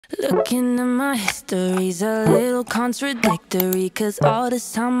Looking at my history's a little contradictory, cause all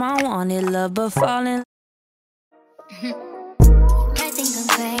this time I wanted love but falling. I think I'm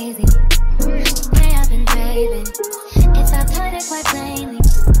crazy. Way I've been craving. If I put it quite plainly,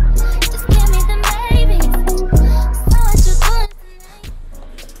 just give me the baby. So I should put.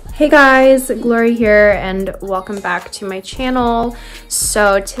 Hey guys, Glory here and welcome back to my channel.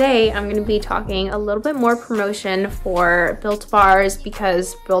 So today I'm going to be talking a little bit more promotion for Built Bars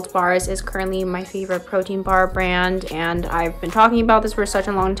because Built Bars is currently my favorite protein bar brand, and I've been talking about this for such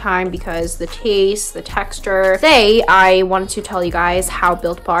a long time because the taste, the texture. Today I wanted to tell you guys how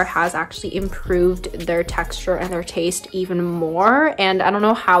Built Bar has actually improved their texture and their taste even more, and I don't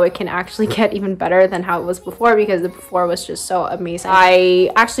know how it can actually get even better than how it was before because the before was just so amazing.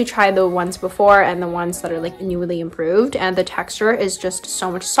 I actually tried the ones before and the ones that are like newly improved, and the texture is just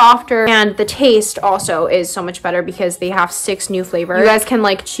so much softer and the taste also is so much better because they have 6 new flavors. You guys can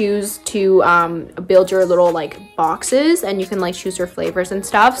like choose to build your little like boxes and you can like choose your flavors and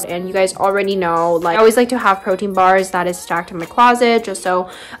stuff. And you guys already know, like, I always like to have protein bars that is stacked in my closet just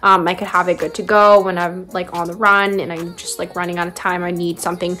so I could have it good to go when I'm like on the run and I'm just like running out of time. I need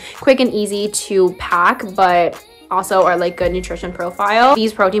something quick and easy to pack but also are like good nutrition profile.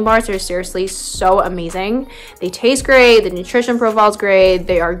 These protein bars are seriously so amazing. They taste great, the nutrition profile is great,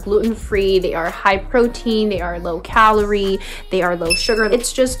 they are gluten-free, they are high protein, they are low calorie, they are low sugar.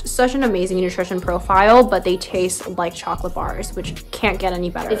 It's just such an amazing nutrition profile, but they taste like chocolate bars, which can't get any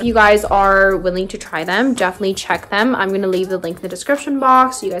better. If you guys are willing to try them, definitely check them. I'm gonna leave the link in the description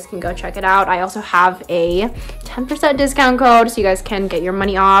box so you guys can go check it out. I also have a 10% discount code so you guys can get your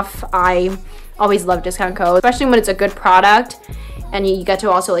money off. I always love discount codes, especially when it's a good product and you get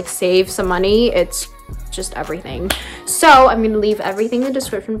to also like save some money. It's just everything. So I'm gonna leave everything in the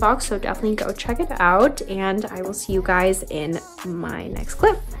description box, so definitely go check it out and I will see you guys in my next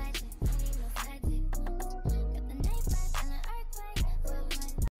clip.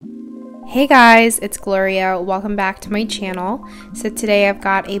 Hey guys, it's Gloria. Welcome back to my channel. So today I've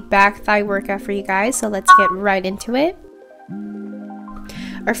got a back thigh workout for you guys, so let's get right into it.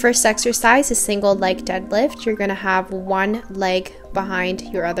 Our first exercise is single leg deadlift. You're gonna have one leg behind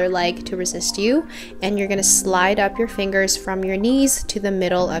your other leg to resist you, and you're gonna slide up your fingers from your knees to the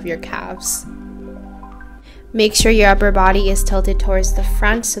middle of your calves. Make sure your upper body is tilted towards the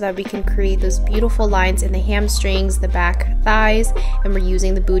front so that we can create those beautiful lines in the hamstrings, the back thighs, and we're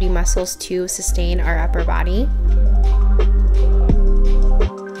using the booty muscles to sustain our upper body.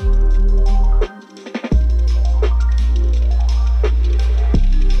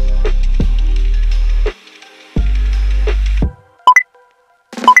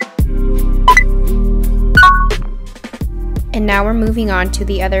 And now we're moving on to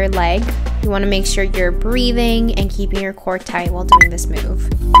the other leg. You want to make sure you're breathing and keeping your core tight while doing this move.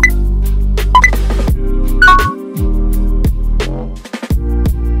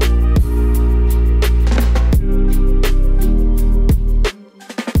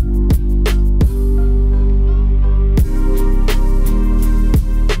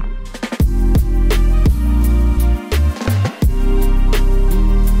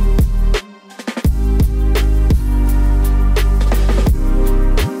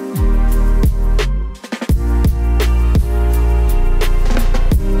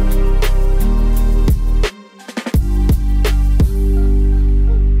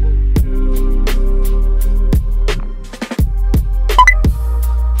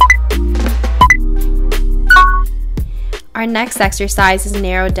 Our next exercise is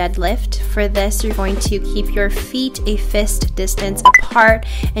narrow deadlift. For this, you're going to keep your feet a fist distance apart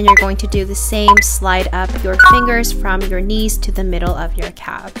and you're going to do the same, slide up your fingers from your knees to the middle of your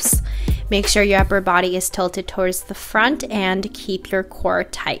calves. Make sure your upper body is tilted towards the front and keep your core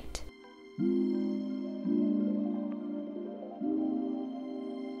tight.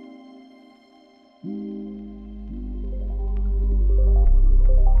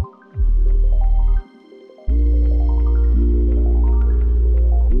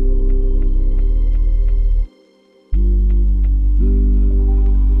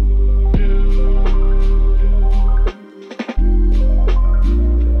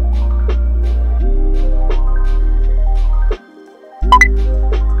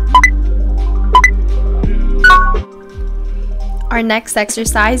 Our next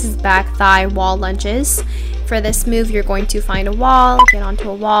exercise is back thigh wall lunges. For this move, you're going to find a wall, get onto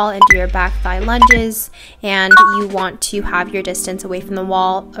a wall, and do your back thigh lunges. And you want to have your distance away from the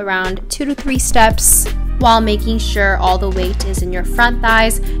wall around 2 to 3 steps while making sure all the weight is in your front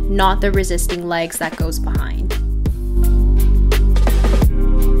thighs, not the resisting legs that goes behind.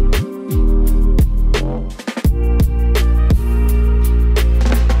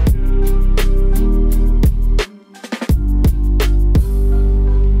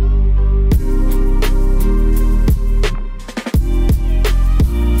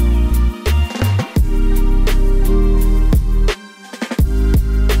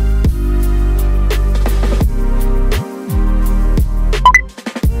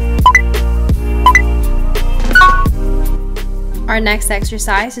 Our next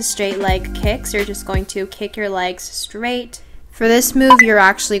exercise is straight leg kicks. You're just going to kick your legs straight. For this move, you're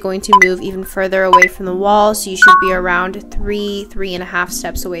actually going to move even further away from the wall, so you should be around 3.5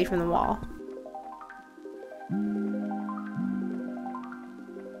 steps away from the wall.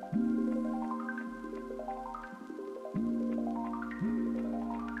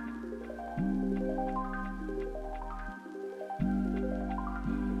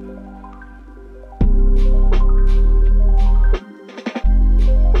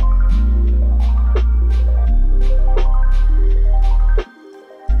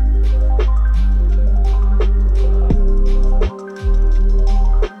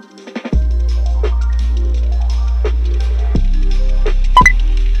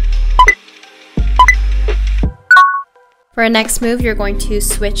 For our next move, you're going to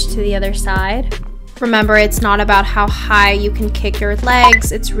switch to the other side. Remember, it's not about how high you can kick your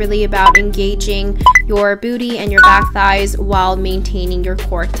legs, it's really about engaging your booty and your back thighs while maintaining your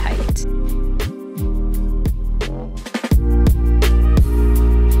core tight.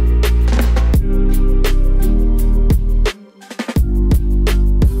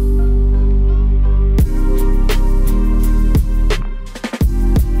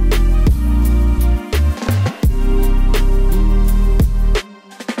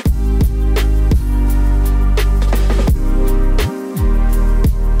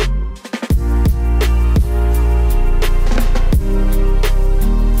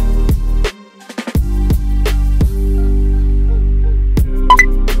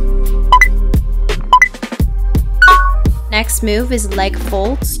 Next move is leg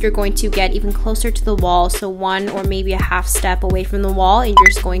folds. You're going to get even closer to the wall, so 1 or maybe a half step away from the wall, and you're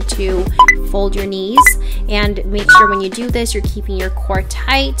just going to fold your knees. And make sure when you do this, you're keeping your core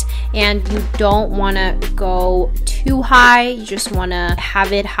tight, and you don't want to go too high. You just want to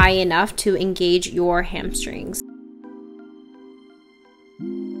have it high enough to engage your hamstrings.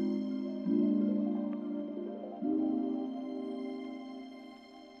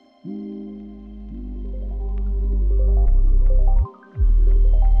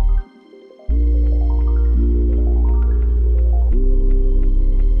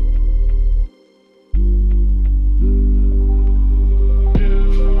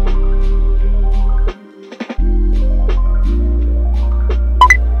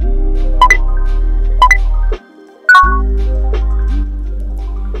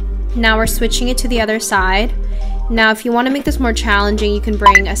 Now we're switching it to the other side. Now if you want to make this more challenging, you can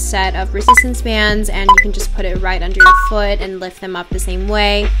bring a set of resistance bands and you can just put it right under your foot and lift them up the same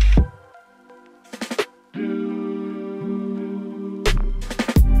way.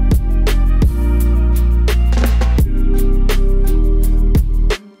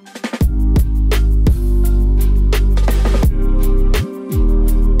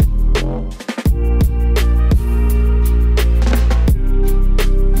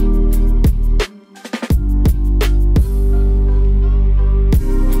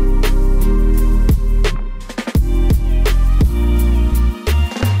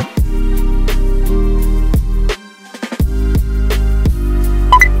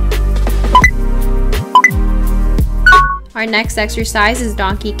 Our next exercise is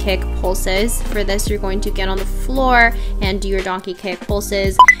donkey kick pulses. For this, you're going to get on the floor and do your donkey kick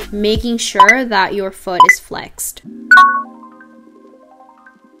pulses, making sure that your foot is flexed.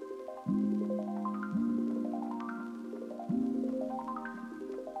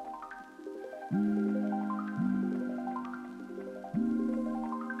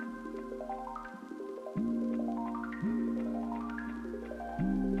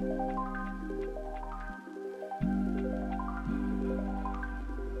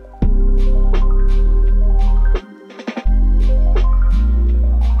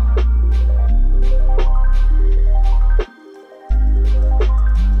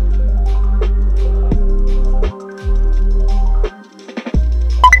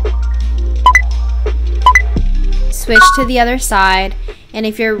 Switch to the other side, and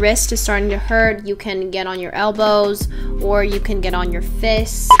if your wrist is starting to hurt, you can get on your elbows or you can get on your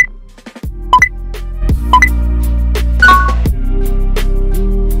fists.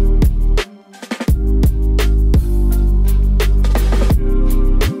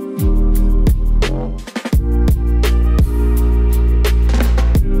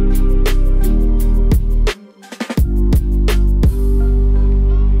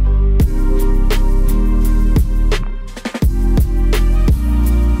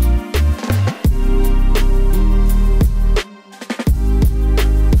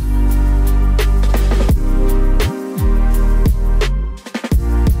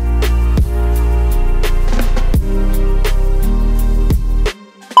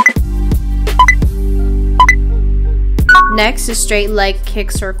 Next is straight leg kick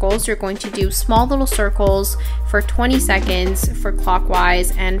circles. You're going to do small little circles for 20 seconds for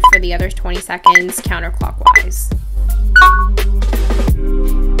clockwise and for the other 20 seconds counterclockwise.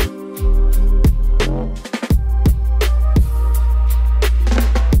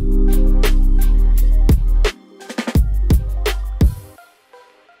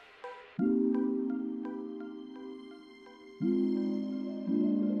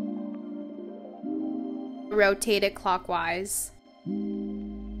 Rotate it clockwise.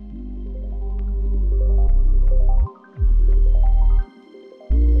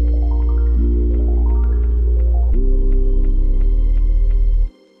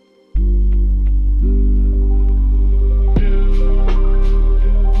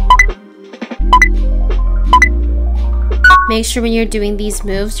 Make sure when you're doing these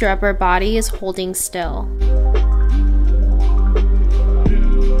moves, your upper body is holding still.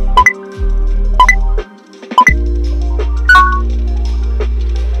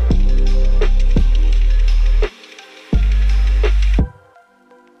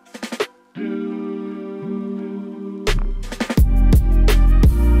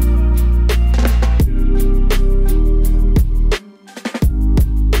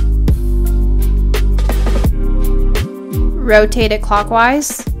 Rotate it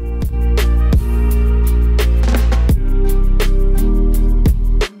clockwise.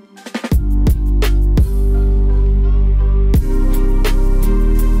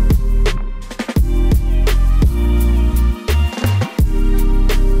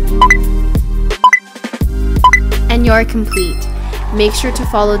 And you're complete. Make sure to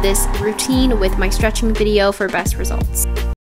follow this routine with my stretching video for best results.